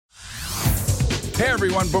Hey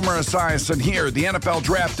everyone, Boomer Esiason here. The NFL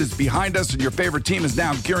Draft is behind us and your favorite team is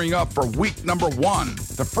now gearing up for week number 1.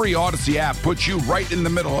 The free Odyssey app puts you right in the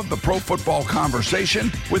middle of the pro football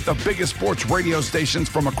conversation with the biggest sports radio stations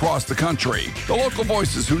from across the country. The local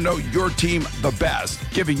voices who know your team the best,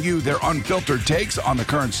 giving you their unfiltered takes on the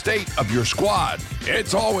current state of your squad.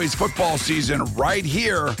 It's always football season right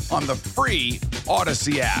here on the free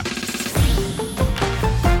Odyssey app.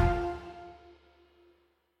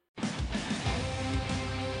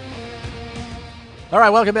 All right,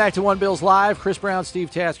 welcome back to One Bills Live. Chris Brown,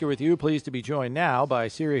 Steve Tasker with you. Pleased to be joined now by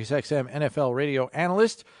SiriusXM NFL radio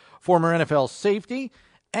analyst, former NFL safety,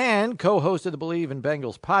 and co-host of the Believe in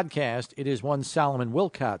Bengals podcast. It is one Solomon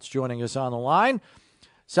Wilcox joining us on the line.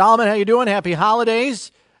 Solomon, how you doing? Happy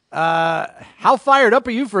holidays. How fired up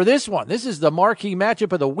are you for this one? This is the marquee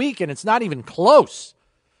matchup of the week, and it's not even close.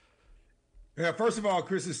 Yeah, first of all,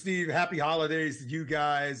 Chris and Steve, happy holidays to you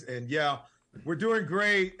guys. And yeah, we're doing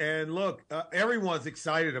great. And look, everyone's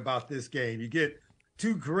excited about this game. You get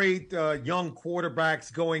two great young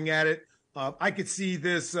quarterbacks going at it. I could see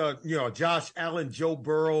this, Josh Allen, Joe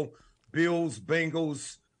Burrow, Bills,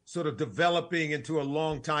 Bengals sort of developing into a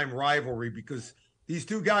long-time rivalry because these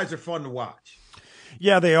two guys are fun to watch.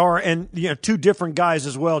 Yeah, they are. And, two different guys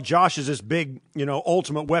as well. Josh is this big,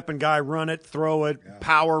 ultimate weapon guy, run it, throw it,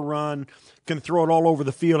 power run, can throw it all over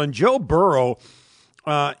the field. And Joe Burrow,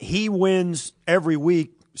 he wins every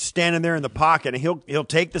week standing there in the pocket, and he'll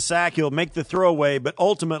take the sack, he'll make the throwaway, but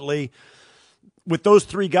ultimately with those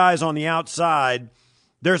three guys on the outside,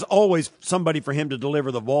 there's always somebody for him to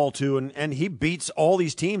deliver the ball to, and he beats all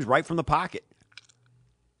these teams right from the pocket.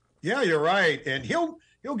 Yeah, you're right. And he'll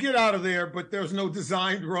get out of there, but there's no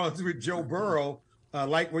designed runs with Joe Burrow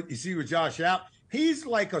like what you see with Josh Allen. He's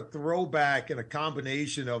like a throwback and a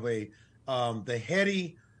combination of the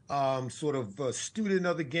heady sort of student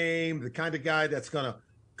of the game, the kind of guy that's going to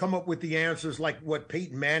come up with the answers like what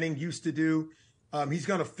Peyton Manning used to do. He's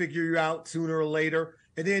going to figure you out sooner or later.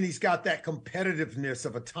 And then he's got that competitiveness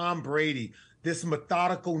of a Tom Brady, this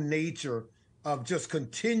methodical nature of just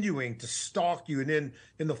continuing to stalk you. And then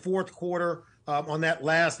in the fourth quarter, on that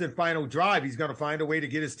last and final drive, he's going to find a way to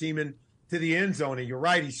get his team into the end zone. And you're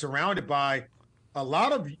right, he's surrounded by a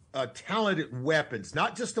lot of talented weapons,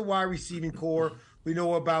 not just the wide receiving core. We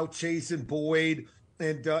know about Chase and Boyd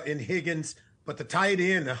and Higgins, but the tight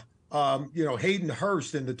end, Hayden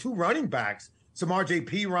Hurst, and the two running backs, Samar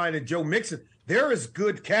J. Ryan and Joe Mixon, they're as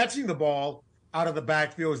good catching the ball out of the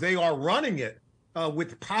backfield as they are running it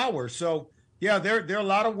with power. So, yeah, there are a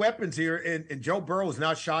lot of weapons here, and Joe Burrow is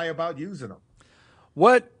not shy about using them.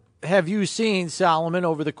 What have you seen, Solomon,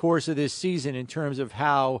 over the course of this season in terms of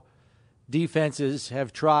how defenses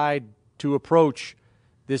have tried to approach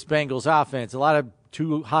this Bengals offense? A lot of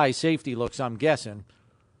too high safety looks, I'm guessing.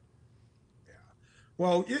 Yeah.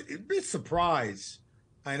 Well, it'd be a surprise.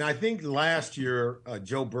 And I think last year,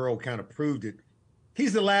 Joe Burrow kind of proved it.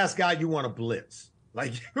 He's the last guy you want to blitz.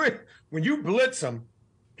 Like, when you blitz him,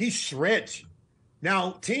 he shreds you.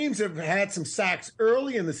 Now, teams have had some sacks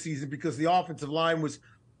early in the season because the offensive line was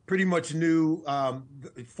pretty much new.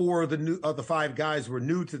 Four of the five guys were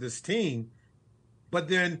new to this team. But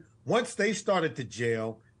then once they started to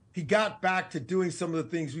gel, he got back to doing some of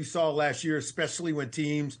the things we saw last year, especially when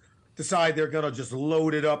teams decide they're going to just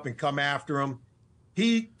load it up and come after him.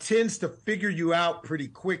 He tends to figure you out pretty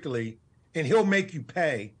quickly, and he'll make you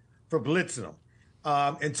pay for blitzing him.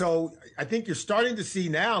 And so I think you're starting to see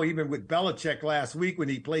now, even with Belichick last week when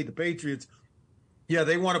he played the Patriots,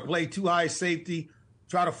 they want to play too high safety,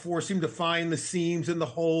 try to force him to find the seams and the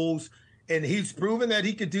holes, and he's proven that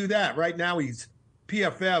he could do that. Right now he's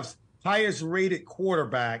PFF's highest-rated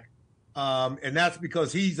quarterback, and that's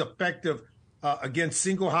because he's effective against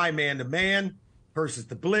single high man-to-man versus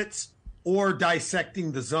the blitz or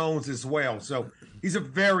dissecting the zones as well. So he's a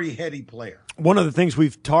very heady player. One of the things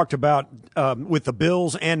we've talked about with the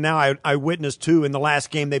Bills, and now I witnessed too in the last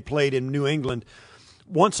game they played in New England,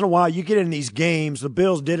 once in a while you get in these games. The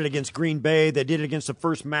Bills did it against Green Bay. They did it against the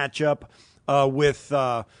first matchup with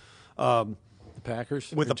the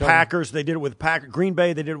Packers. With the Packers, they did it with Green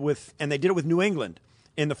Bay. They did it with New England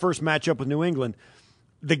in the first matchup with New England.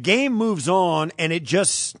 The game moves on, and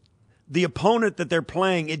the opponent that they're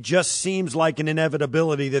playing, it just seems like an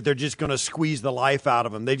inevitability that they're just going to squeeze the life out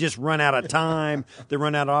of them. They just run out of time. They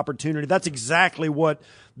run out of opportunity. That's exactly what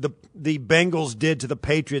the Bengals did to the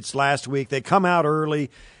Patriots last week. They come out early,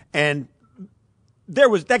 and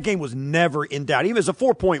that game was never in doubt. Even as a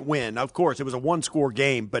 4-point win, of course, it was a one-score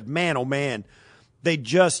game, but man, oh man,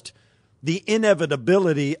 the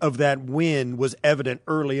inevitability of that win was evident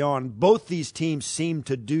early on. Both these teams seemed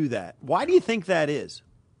to do that. Why do you think that is?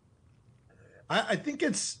 I think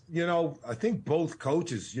it's, I think both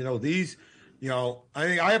coaches, I think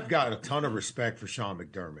I have got a ton of respect for Sean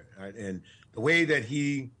McDermott, right? And the way that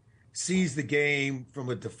he sees the game from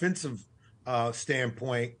a defensive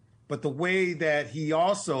standpoint, but the way that he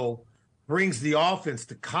also brings the offense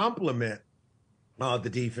to complement the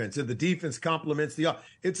defense, and the defense complements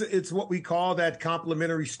it's what we call that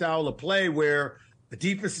complementary style of play, where the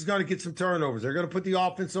defense is going to get some turnovers. They're going to put the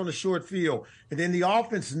offense on the short field. And then the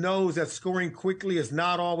offense knows that scoring quickly is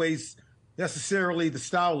not always necessarily the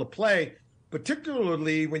style of play,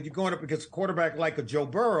 particularly when you're going up against a quarterback like a Joe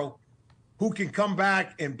Burrow, who can come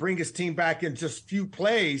back and bring his team back in just a few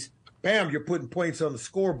plays. Bam, you're putting points on the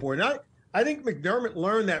scoreboard. And I think McDermott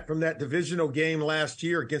learned that from that divisional game last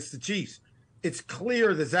year against the Chiefs. It's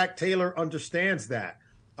clear that Zach Taylor understands that.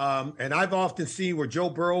 And I've often seen where Joe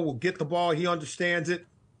Burrow will get the ball. He understands it.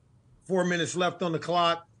 4 minutes left on the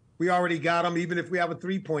clock. We already got them, even if we have a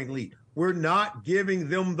 3-point lead. We're not giving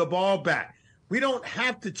them the ball back. We don't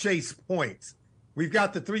have to chase points. We've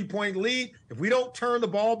got the 3-point lead. If we don't turn the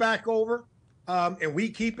ball back over and we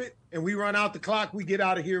keep it and we run out the clock, we get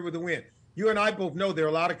out of here with a win. You and I both know there are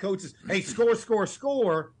a lot of coaches, hey, score, score,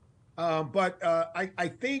 score. But I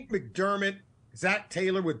think McDermott, Zach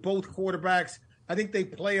Taylor with both quarterbacks, I think they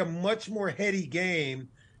play a much more heady game,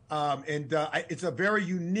 and it's a very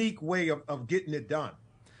unique way of getting it done.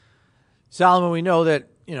 Solomon, we know that,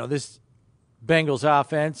 this Bengals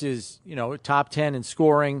offense is, top 10 in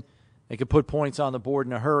scoring. They could put points on the board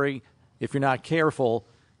in a hurry if you're not careful.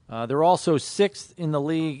 They're also 6th in the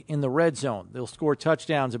league in the red zone. They'll score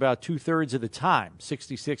touchdowns about 2/3 of the time,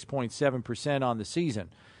 66.7% on the season.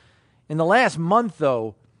 In the last month,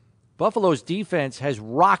 though, Buffalo's defense has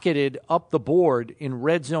rocketed up the board in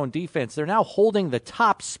red zone defense. They're now holding the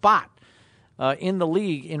top spot in the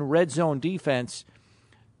league in red zone defense.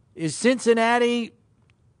 Is Cincinnati,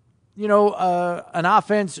 an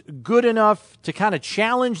offense good enough to kind of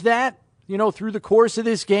challenge that, through the course of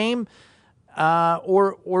this game?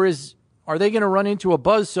 Or are they going to run into a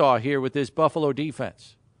buzzsaw here with this Buffalo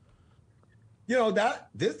defense?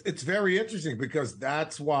 It's very interesting, because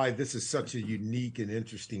that's why this is such a unique and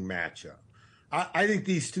interesting matchup. I think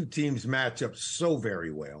these two teams match up so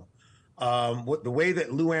very well. The way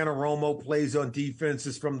that Lou Anarumo plays on defense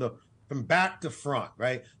is from back to front,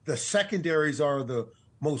 right? The secondaries are the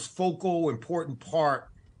most focal, important part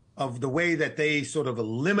of the way that they sort of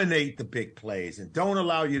eliminate the big plays and don't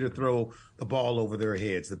allow you to throw the ball over their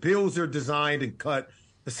heads. The Bills are designed and cut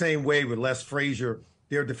the same way, with Les Frazier,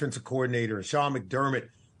 their defensive coordinator, and Sean McDermott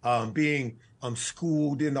being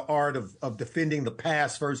schooled in the art of defending the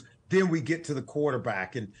pass first. Then we get to the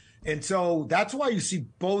quarterback. And so that's why you see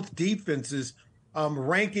both defenses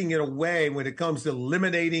ranking in a way when it comes to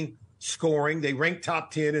eliminating scoring. They rank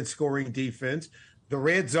top 10 in scoring defense, the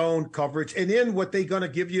red zone coverage, and then what they're going to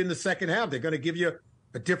give you in the second half. They're going to give you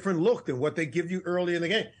a different look than what they give you early in the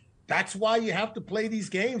game. That's why you have to play these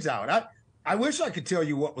games out. I wish I could tell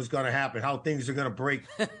you what was going to happen, how things are going to break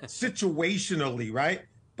situationally, right?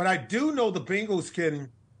 But I do know the Bengals can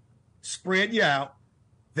spread you out.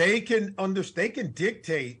 They can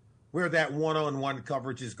dictate where that one-on-one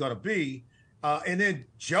coverage is going to be. And then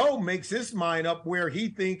Joe makes his mind up where he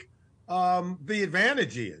think the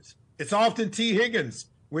advantage is. It's often T. Higgins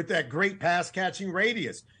with that great pass-catching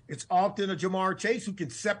radius. It's often a Jamar Chase who can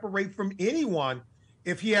separate from anyone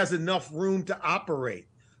if he has enough room to operate.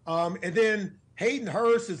 And then Hayden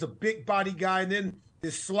Hurst is a big body guy. And then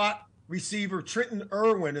this slot receiver, Trenton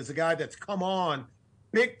Irwin, is a guy that's come on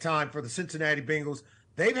big time for the Cincinnati Bengals.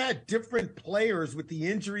 They've had different players with the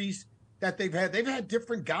injuries that they've had. They've had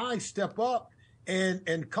different guys step up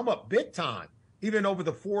and come up big time. Even over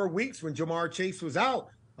the 4 weeks when Jamar Chase was out,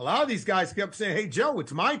 a lot of these guys kept saying, hey, Joe,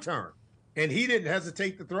 it's my turn. And he didn't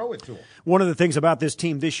hesitate to throw it to him. One of the things about this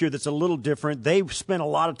team this year that's a little different, they've spent a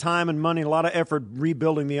lot of time and money, a lot of effort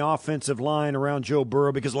rebuilding the offensive line around Joe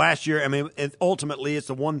Burrow, because last year, ultimately it's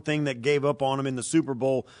the one thing that gave up on him in the Super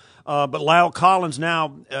Bowl. But Lyle Collins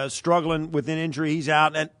now struggling with an injury. He's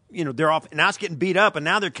out, and they're off. Now it's getting beat up, and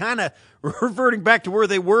now they're kind of reverting back to where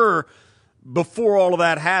they were before all of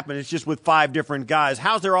that happened. It's just with 5 different guys.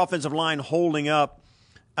 How's their offensive line holding up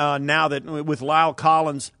now that with Lyle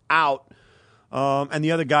Collins out? And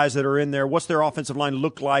the other guys that are in there, what's their offensive line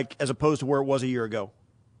look like as opposed to where it was a year ago?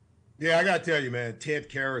 Yeah, I got to tell you, man, Ted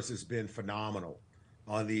Karras has been phenomenal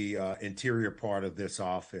on the interior part of this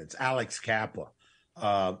offense. Alex Kappa.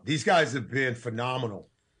 These guys have been phenomenal.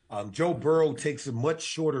 Joe Burrow takes a much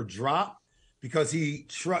shorter drop because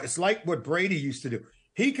it's like what Brady used to do.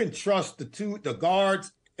 He can trust the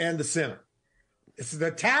guards and the center. It's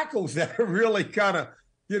the tackles that are really kind of,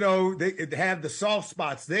 they have the soft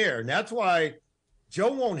spots there. And that's why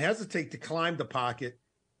Joe won't hesitate to climb the pocket,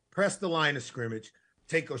 press the line of scrimmage,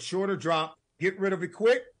 take a shorter drop, get rid of it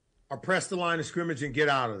quick, or press the line of scrimmage and get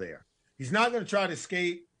out of there. He's not going to try to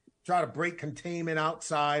escape, try to break containment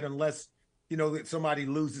outside unless, that somebody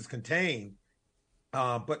loses contain.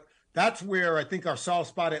 But that's where I think our soft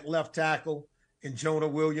spot at left tackle in Jonah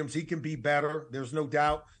Williams, he can be better. There's no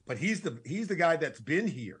doubt. But he's the guy that's been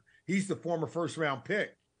here. He's the former first-round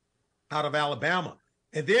pick out of Alabama.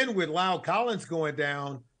 And then with Lyle Collins going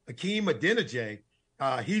down, Akeem Adeniji,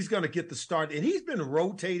 he's going to get the start. And he's been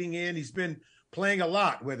rotating in. He's been playing a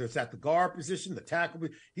lot, whether it's at the guard position, the tackle.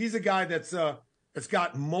 He's a guy that's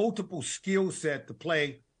got multiple skill set to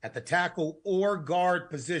play at the tackle or guard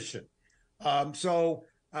position.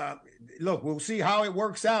 Look, we'll see how it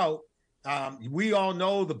works out. We all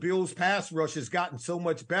know the Bills' pass rush has gotten so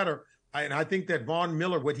much better. And I think that Von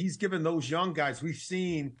Miller, what he's given those young guys, we've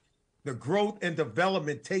seen the growth and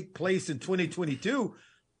development take place in 2022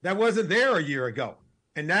 that wasn't there a year ago.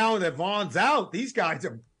 And now that Von's out, these guys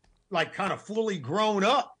are like kind of fully grown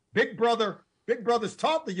up. Big brother's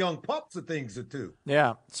taught the young pups the things to do.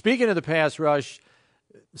 Yeah. Speaking of the pass rush,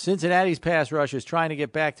 Cincinnati's pass rush is trying to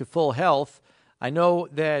get back to full health. I know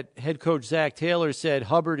that head coach Zach Taylor said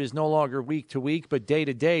Hubbard is no longer week to week, but day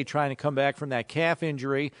to day trying to come back from that calf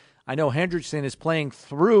injury. I know Hendrickson is playing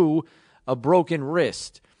through a broken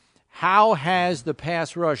wrist. How has the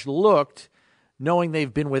pass rush looked knowing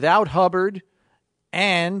they've been without Hubbard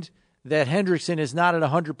and that Hendrickson is not at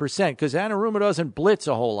 100%? Because Anaruma doesn't blitz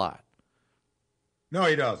a whole lot. No,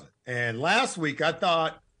 he doesn't. And last week I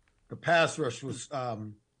thought the pass rush was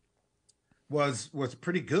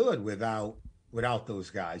pretty good without those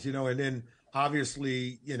guys, and then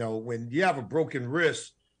obviously, when you have a broken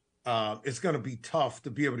wrist, it's going to be tough to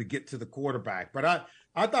be able to get to the quarterback. But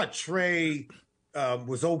I thought Trey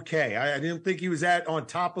was okay. I didn't think he was on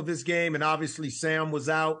top of his game, and obviously Sam was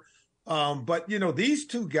out. But these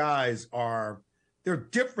two guys they're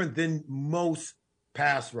different than most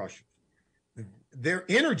pass rushers. They're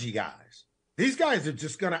energy guys. These guys are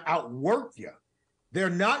just going to outwork you. They're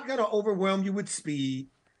not going to overwhelm you with speed.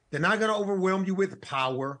 They're not going to overwhelm you with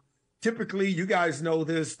power. Typically, you guys know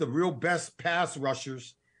this, the real best pass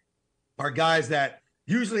rushers are guys that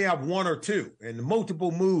usually have one or two and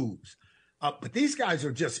multiple moves. But these guys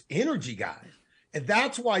are just energy guys. And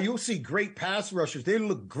that's why you'll see great pass rushers. They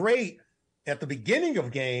look great at the beginning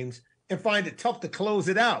of games and find it tough to close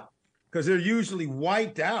it out because they're usually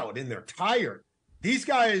wiped out and they're tired. These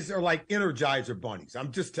guys are like Energizer bunnies.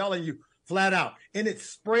 I'm just telling you flat out. And it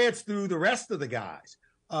spreads through the rest of the guys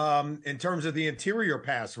in terms of the interior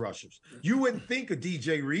pass rushers. You wouldn't think a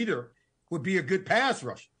DJ Reader would be a good pass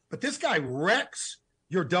rusher, but this guy wrecks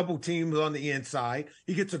your double teams on the inside.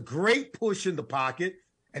 He gets a great push in the pocket,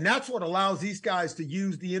 and that's what allows these guys to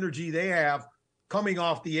use the energy they have coming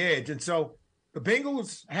off the edge. And so the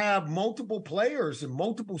Bengals have multiple players and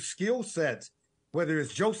multiple skill sets, whether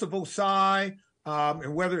it's Joseph Osai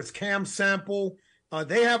and whether it's Cam Sample.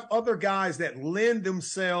 They have other guys that lend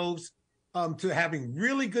themselves to having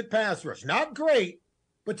really good pass rush. Not great,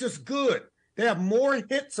 but just good. They have more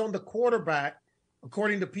hits on the quarterback,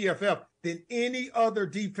 according to PFF, than any other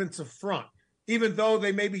defensive front. Even though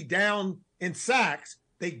they may be down in sacks,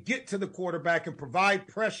 they get to the quarterback and provide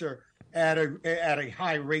pressure at a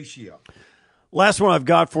high ratio. Last one I've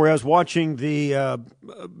got for you. I was watching the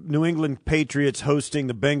New England Patriots hosting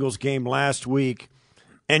the Bengals game last week,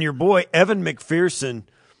 and your boy Evan McPherson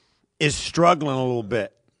is struggling a little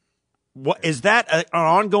bit. What is that an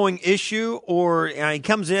ongoing issue, or he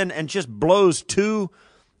comes in and just blows 2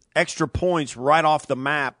 extra points right off the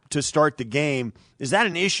map to start the game? Is that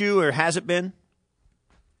an issue, or has it been?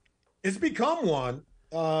 It's become one,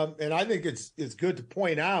 and I think it's good to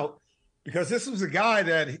point out because this was a guy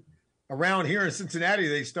that around here in Cincinnati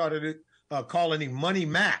they started calling him Money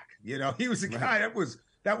Mac. He was a guy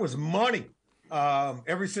that was money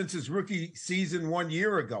ever since his rookie season 1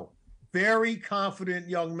 year ago. Very confident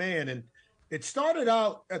young man. And it started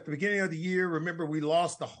out at the beginning of the year. Remember, we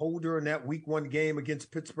lost the holder in that week 1 game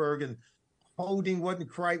against Pittsburgh, and holding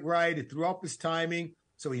wasn't quite right. It threw up his timing,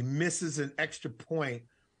 so he misses an extra point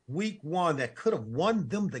week 1 that could have won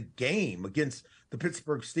them the game against the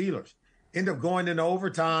Pittsburgh Steelers. End up going into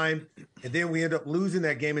overtime, and then we end up losing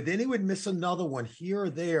that game. And then he would miss another one here or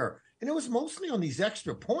there. And it was mostly on these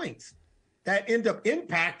extra points that end up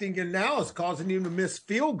impacting, and now it's causing him to miss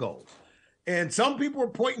field goals. And some people were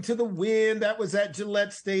pointing to the win that was at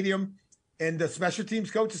Gillette Stadium, and the special teams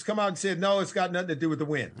coaches come out and said, no, it's got nothing to do with the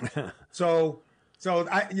win. So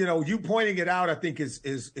you pointing it out, I think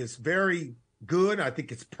is very good. I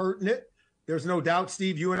think it's pertinent there's no doubt,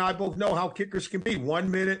 Steve, you and I both know how kickers can be.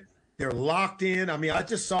 1 minute, they're locked in. I mean, I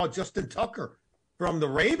just saw Justin Tucker from the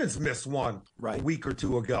Ravens miss one a week or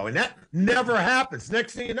two ago, and that never happens.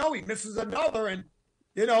 Next thing you know, he misses another, and,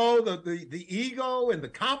 you know, the ego and the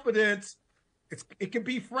confidence, it can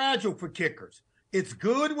be fragile for kickers. It's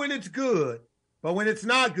good when it's good, but when it's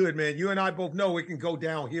not good, man, you and I both know it can go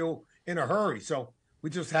downhill in a hurry. So we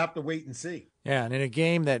just have to wait and see. Yeah, and in a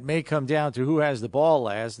game that may come down to who has the ball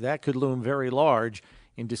last, that could loom very large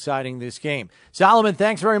in deciding this game. Solomon,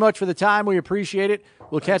 thanks very much for the time. We appreciate it.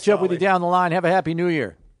 We'll catch up with you down the line. Have a Happy New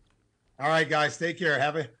Year. All right, guys. Take care.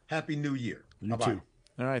 Have a Happy New Year. You Bye-bye. too.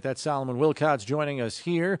 All right, that's Solomon Wilcox joining us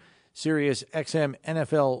here, Sirius XM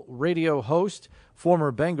NFL radio host,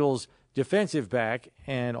 former Bengals defensive back,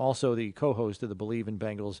 and also the co-host of the Believe in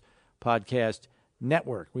Bengals podcast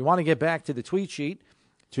network. We want to get back to the tweet sheet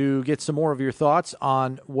to get some more of your thoughts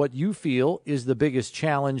on what you feel is the biggest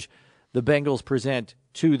challenge the Bengals present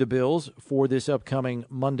to the Bills for this upcoming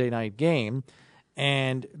Monday night game.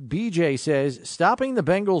 And BJ says, stopping the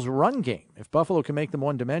Bengals' run game. If Buffalo can make them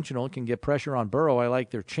one-dimensional, it can get pressure on Burrow. I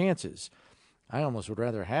like their chances. I almost would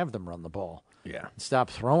rather have them run the ball. Yeah. Stop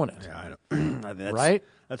throwing it. Yeah, I know. Right?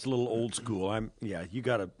 That's a little old school. You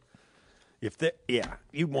got to.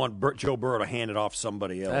 You want Joe Burrow to hand it off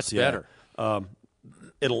somebody else. That's better.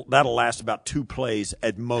 That'll last about 2 plays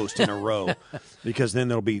at most in a row, because then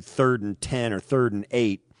there'll be 3rd and 10 or 3rd and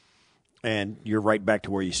 8, and you're right back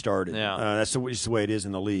to where you started. Yeah. That's just the way it is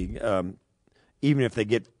in the league. Even if they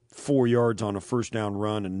get 4 yards on a first down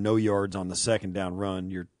run and no yards on the second down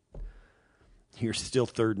run, you're still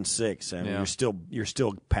 3rd and 6, and you're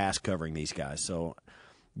still pass covering these guys. So,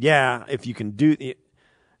 yeah, if you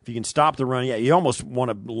can stop the run, you almost want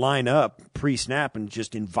to line up pre-snap and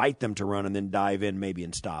just invite them to run and then dive in maybe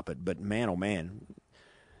and stop it. But, man, oh, man,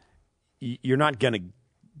 you're not going to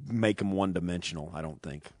make them one-dimensional, I don't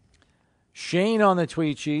think. Shane on the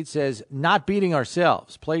tweet sheet says, not beating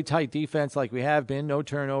ourselves. Play tight defense like we have been. No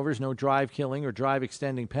turnovers, no drive killing or drive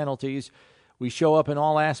extending penalties. We show up in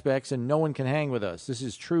all aspects, and no one can hang with us. This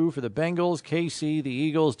is true for the Bengals, KC, the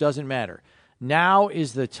Eagles, doesn't matter. Now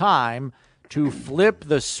is the time to flip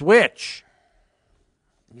the switch.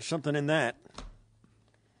 There's something in that.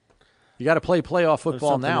 You got to play playoff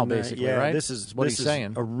football now, basically, right? This is what he's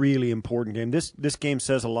saying. A really important game. This game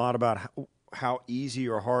says a lot about how easy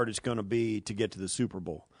or hard it's going to be to get to the Super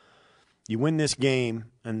Bowl. You win this game,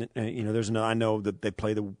 and I know that they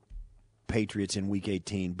play the Patriots in Week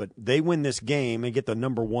 18, but they win this game and get the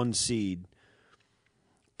number 1 seed.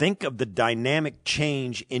 Think of the dynamic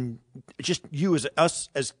change in just you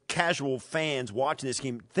as casual fans watching this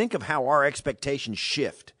game. Think of how our expectations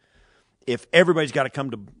shift if everybody's got to come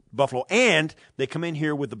to Buffalo and they come in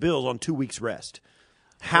here with the Bills on 2 weeks rest.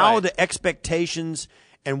 How the expectations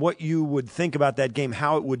and what you would think about that game,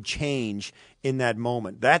 how it would change in that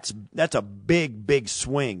moment. That's a big, big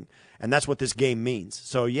swing, and that's what this game means.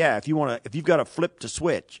 So yeah, if you've got a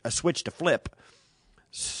switch to flip,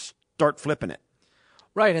 start flipping it.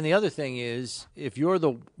 Right, and the other thing is, if you're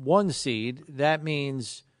the 1 seed, that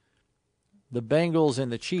means the Bengals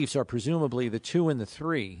and the Chiefs are presumably the 2 and the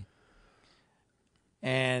 3,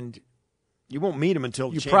 and you won't meet them until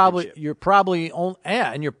which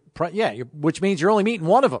means you're only meeting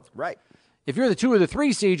one of them. Right. If you're the 2 or the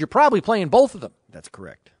 3 seed, you're probably playing both of them. That's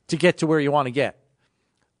correct. To get to where you want to get.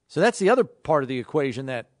 So that's the other part of the equation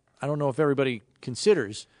that I don't know if everybody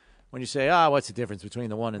considers. When you say, what's the difference between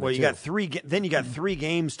the 1 and the 2? Well, you got 3. Then you got 3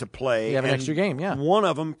 games to play. You have an extra game, yeah. One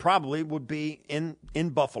of them probably would be in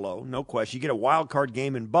Buffalo, no question. You get a wild card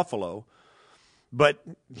game in Buffalo, but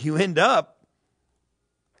you end up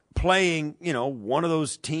playing, one of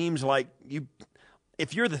those teams like you.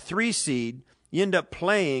 If you're the 3 seed, you end up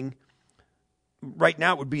playing. Right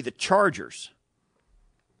now, it would be the Chargers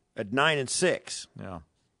at 9 and 6. Yeah.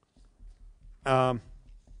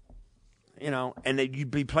 And you'd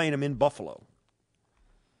be playing them in Buffalo.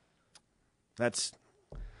 How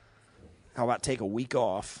about take a week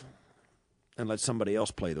off and let somebody else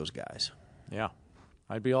play those guys? Yeah,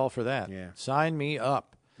 I'd be all for that. Yeah. Sign me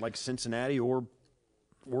up. Like Cincinnati or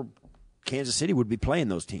Kansas City would be playing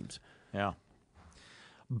those teams. Yeah.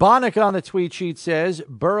 Bonnick on the tweet sheet says,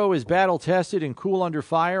 Burrow is battle-tested and cool under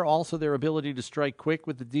fire. Also, their ability to strike quick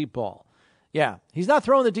with the deep ball. Yeah, he's not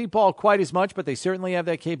throwing the deep ball quite as much, but they certainly have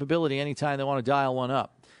that capability anytime they want to dial one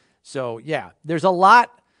up. So, yeah, there's a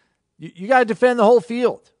lot. You got to defend the whole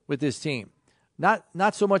field with this team. Not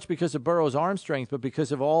so much because of Burrow's arm strength, but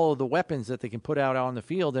because of all of the weapons that they can put out on the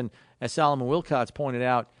field. And as Solomon Wilcox pointed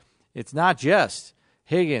out, it's not just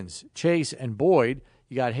Higgins, Chase, and Boyd.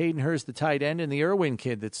 You got Hayden Hurst, the tight end, and the Irwin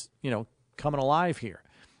kid that's, coming alive here.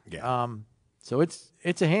 Yeah. So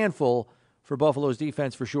it's a handful for Buffalo's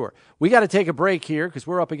defense for sure. We got to take a break here because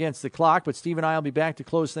we're up against the clock, but Steve and I will be back to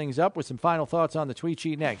close things up with some final thoughts on the tweet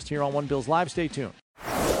sheet next here on One Bills Live. Stay tuned.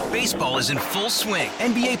 Baseball is in full swing.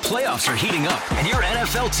 NBA playoffs are heating up, and your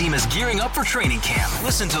NFL team is gearing up for training camp.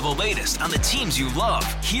 Listen to the latest on the teams you love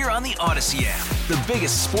here on the Odyssey app. The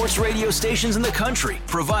biggest sports radio stations in the country,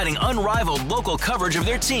 providing unrivaled local coverage of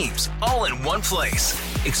their teams, all in one place.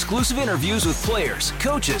 Exclusive interviews with players,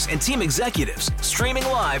 coaches, and team executives, streaming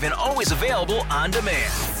live and always available on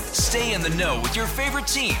demand. Stay in the know with your favorite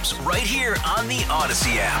teams right here on the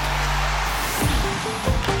Odyssey app.